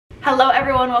Hello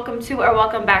everyone,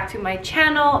 welcome back to my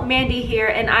channel. Mandy here,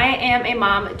 and I am a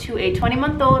mom to a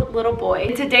 20-month-old little boy.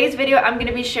 In today's video, I'm going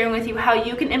to be sharing with you how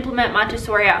you can implement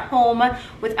Montessori at home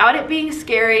without it being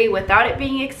scary, without it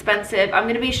being expensive. I'm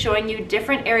going to be showing you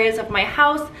different areas of my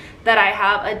house that I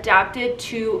have adapted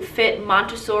to fit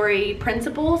Montessori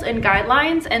principles and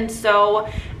guidelines, and so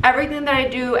everything that I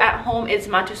do at home is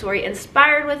Montessori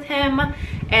inspired with him.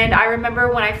 And I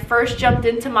remember when I first jumped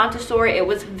into Montessori, it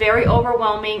was very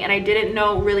overwhelming and I didn't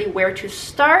know really where to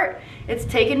start. It's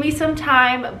taken me some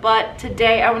time, but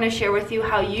today I want to share with you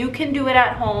how you can do it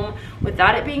at home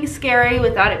without it being scary,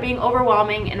 without it being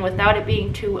overwhelming, and without it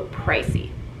being too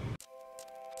pricey.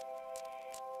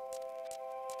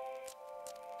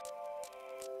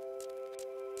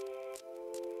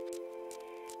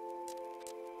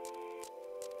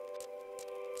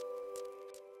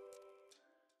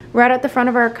 Right at the front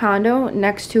of our condo,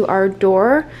 next to our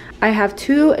door, I have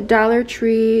two Dollar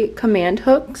Tree command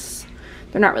hooks.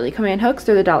 They're not really command hooks,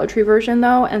 they're the Dollar Tree version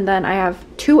though. And then I have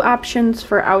two options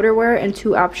for outerwear and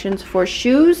two options for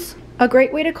shoes. A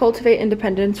great way to cultivate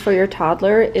independence for your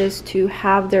toddler is to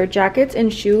have their jackets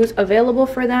and shoes available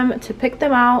for them to pick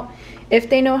them out. If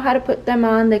they know how to put them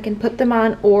on, they can put them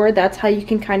on, or that's how you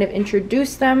can kind of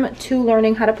introduce them to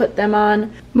learning how to put them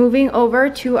on. Moving over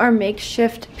to our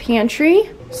makeshift pantry.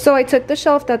 So I took the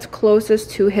shelf that's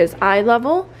closest to his eye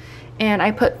level and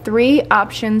I put 3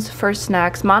 options for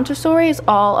snacks. Montessori is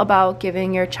all about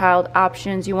giving your child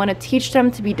options. You want to teach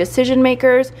them to be decision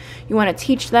makers. You want to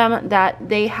teach them that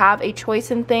they have a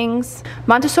choice in things.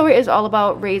 Montessori is all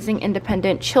about raising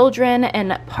independent children,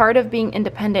 and part of being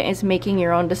independent is making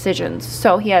your own decisions.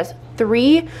 So he has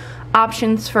 3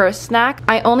 options for a snack.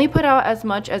 I only put out as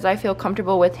much as I feel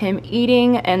comfortable with him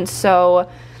eating, and so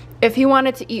if he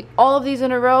wanted to eat all of these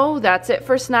in a row, that's it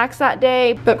for snacks that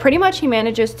day. But pretty much he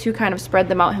manages to kind of spread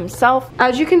them out himself.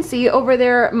 As you can see over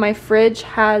there, my fridge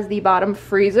has the bottom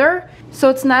freezer. So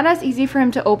it's not as easy for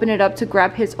him to open it up to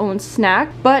grab his own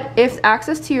snack. But if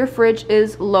access to your fridge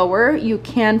is lower, you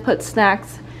can put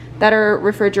snacks that are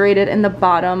refrigerated in the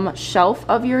bottom shelf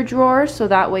of your drawer, so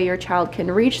that way your child can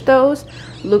reach those.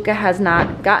 Luca has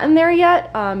not gotten there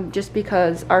yet, just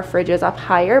because our fridge is up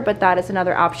higher, but that is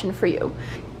another option for you.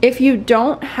 If you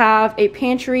don't have a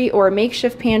pantry or a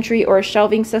makeshift pantry or a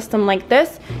shelving system like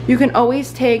this, you can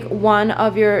always take one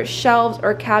of your shelves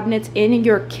or cabinets in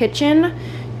your kitchen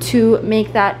to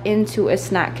make that into a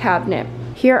snack cabinet.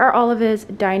 Here are all of his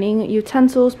dining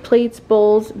utensils, plates,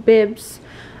 bowls, bibs.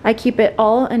 I keep it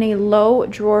all in a low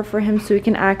drawer for him so he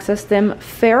can access them.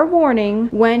 Fair warning,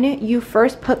 when you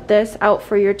first put this out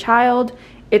for your child,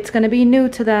 it's going to be new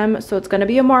to them, so it's going to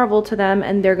be a marvel to them,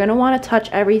 and they're going to want to touch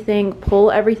everything,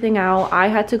 pull everything out. I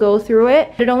had to go through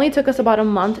it. It only took us about a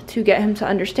month to get him to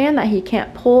understand that he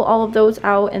can't pull all of those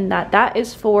out and that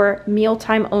is for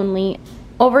mealtime only.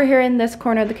 Over here in this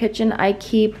corner of the kitchen, I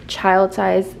keep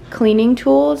child-size cleaning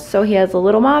tools. So he has a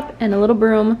little mop and a little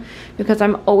broom because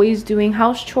I'm always doing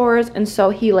house chores, and so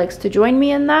he likes to join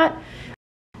me in that.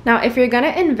 Now, if you're gonna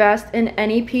invest in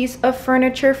any piece of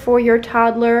furniture for your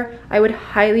toddler, I would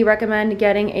highly recommend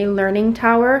getting a learning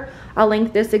tower. I'll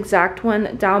link this exact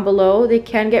one down below. They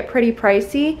can get pretty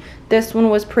pricey. This one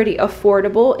was pretty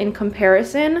affordable in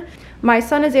comparison. My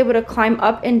son is able to climb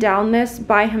up and down this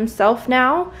by himself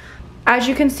now. As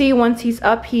you can see, once he's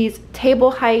up, he's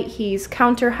table height, he's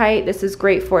counter height. This is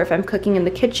great for if I'm cooking in the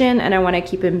kitchen and I want to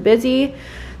keep him busy.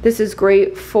 This is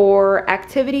great for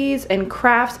activities and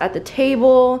crafts at the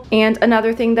table. And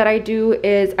another thing that I do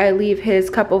is I leave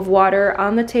his cup of water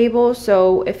on the table,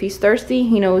 so if he's thirsty,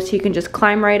 he knows he can just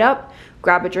climb right up,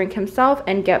 grab a drink himself,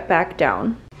 and get back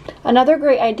down. Another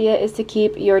great idea is to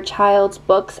keep your child's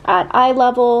books at eye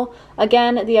level.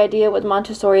 Again, the idea with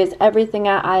Montessori is everything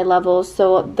at eye level,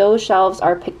 so those shelves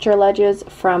are picture ledges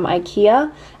from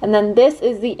IKEA. And then this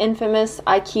is the infamous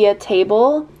IKEA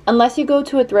table. Unless you go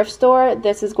to a thrift store,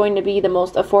 this is going to be the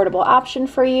most affordable option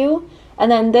for you.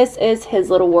 And then this is his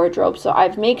little wardrobe. So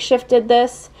I've makeshifted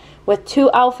this with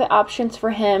 2 outfit options for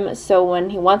him, so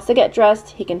when he wants to get dressed,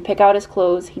 he can pick out his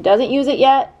clothes. He doesn't use it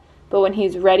yet, but when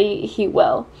he's ready, he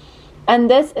will. And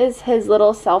this is his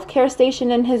little self-care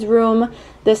station in his room.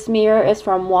 This mirror is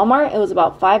from Walmart. It was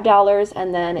about $5,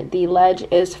 and then the ledge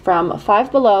is from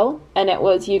Five Below, and it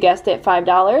was, you guessed it,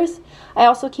 $5. I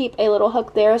also keep a little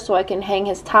hook there so I can hang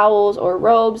his towels or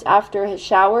robes after his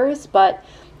showers, but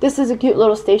this is a cute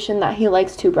little station that he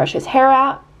likes to brush his hair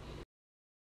at.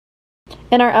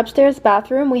 In our upstairs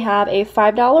bathroom, we have a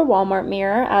 $5 Walmart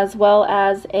mirror as well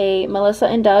as a Melissa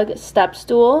and Doug step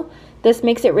stool. This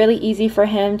makes it really easy for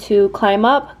him to climb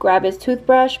up, grab his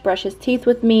toothbrush, brush his teeth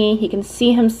with me. He can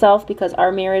see himself because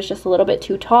our mirror is just a little bit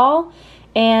too tall.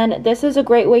 And this is a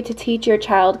great way to teach your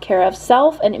child care of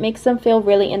self, and it makes them feel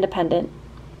really independent.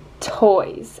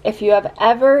 Toys. If you have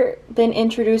ever been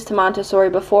introduced to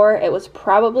Montessori before, it was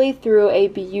probably through a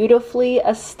beautifully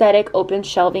aesthetic open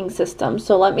shelving system.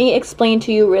 So let me explain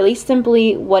to you really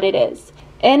simply what it is.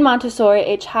 In Montessori,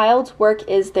 a child's work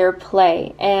is their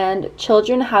play, and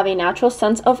children have a natural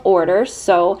sense of order,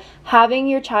 so having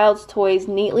your child's toys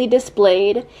neatly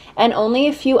displayed and only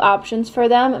a few options for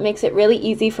them makes it really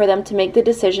easy for them to make the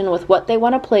decision with what they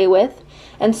want to play with.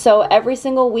 And so every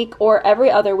single week or every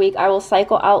other week, I will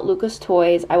cycle out Luca's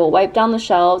toys, I will wipe down the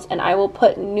shelves, and I will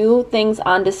put new things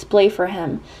on display for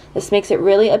him. This makes it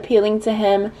really appealing to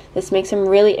him. This makes him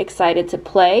really excited to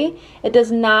play. It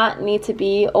does not need to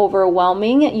be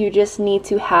overwhelming. You just need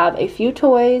to have a few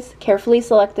toys carefully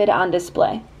selected on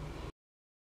display.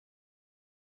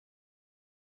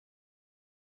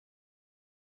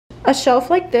 A shelf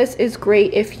like this is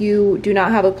great if you do not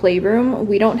have a playroom.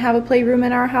 We don't have a playroom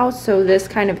in our house, so this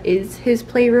kind of is his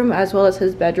playroom as well as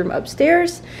his bedroom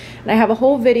upstairs. And I have a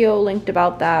whole video linked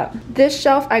about that. This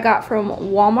shelf I got from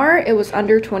Walmart. It was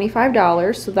under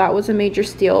 $25, so that was a major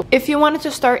steal. If you wanted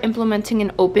to start implementing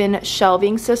an open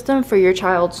shelving system for your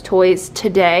child's toys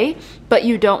today, but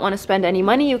you don't want to spend any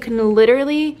money, you can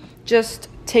literally just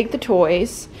take the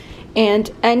toys and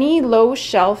any low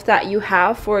shelf that you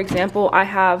have. For example, I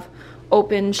have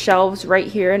open shelves right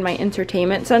here in my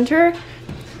entertainment center.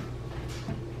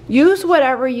 Use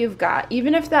whatever you've got,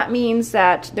 even if that means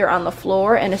that they're on the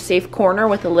floor in a safe corner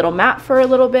with a little mat for a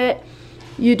little bit.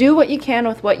 You do what you can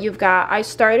with what you've got. I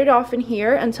started off in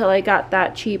here until I got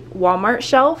that cheap Walmart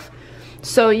shelf,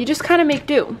 so you just kind of make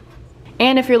do.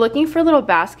 And if you're looking for little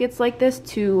baskets like this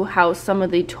to house some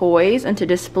of the toys and to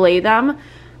display them,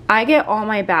 I get all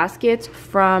my baskets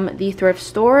from the thrift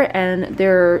store, and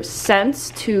they're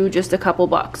cents to just a couple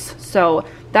bucks. So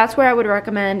that's where I would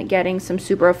recommend getting some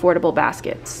super affordable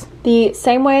baskets. The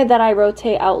same way that I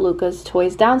rotate out Luca's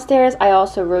toys downstairs, I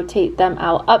also rotate them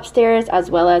out upstairs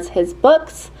as well as his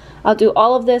books. I'll do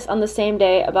all of this on the same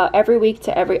day about every week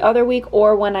to every other week,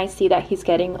 or when I see that he's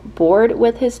getting bored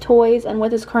with his toys and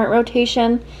with his current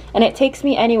rotation. And it takes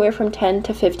me anywhere from 10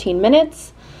 to 15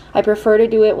 minutes. I prefer to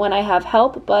do it when I have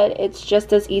help, but it's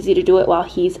just as easy to do it while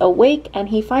he's awake, and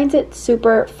he finds it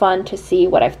super fun to see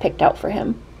what I've picked out for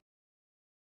him.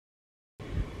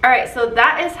 Alright, so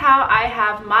that is how I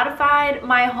have modified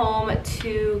my home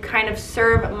to kind of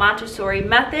serve Montessori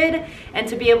method and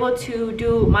to be able to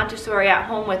do Montessori at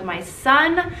home with my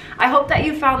son. I hope that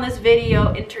you found this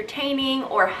video entertaining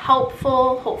or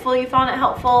helpful. Hopefully you found it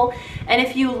helpful. And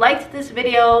if you liked this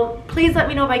video, please let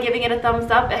me know by giving it a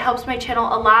thumbs up. It helps my channel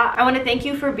a lot. I want to thank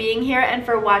you for being here and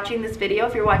for watching this video.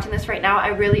 If you're watching this right now, I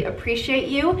really appreciate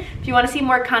you. If you want to see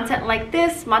more content like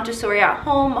this, Montessori at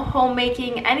home,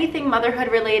 homemaking, anything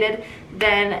motherhood related,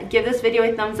 then give this video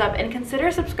a thumbs up and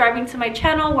consider subscribing to my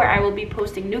channel, where I will be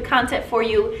posting new content for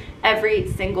you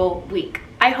every single week.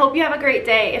 I hope you have a great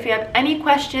day. If you have any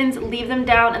questions, leave them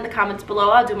down in the comments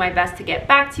below. I'll do my best to get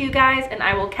back to you guys, and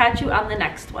I will catch you on the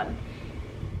next one.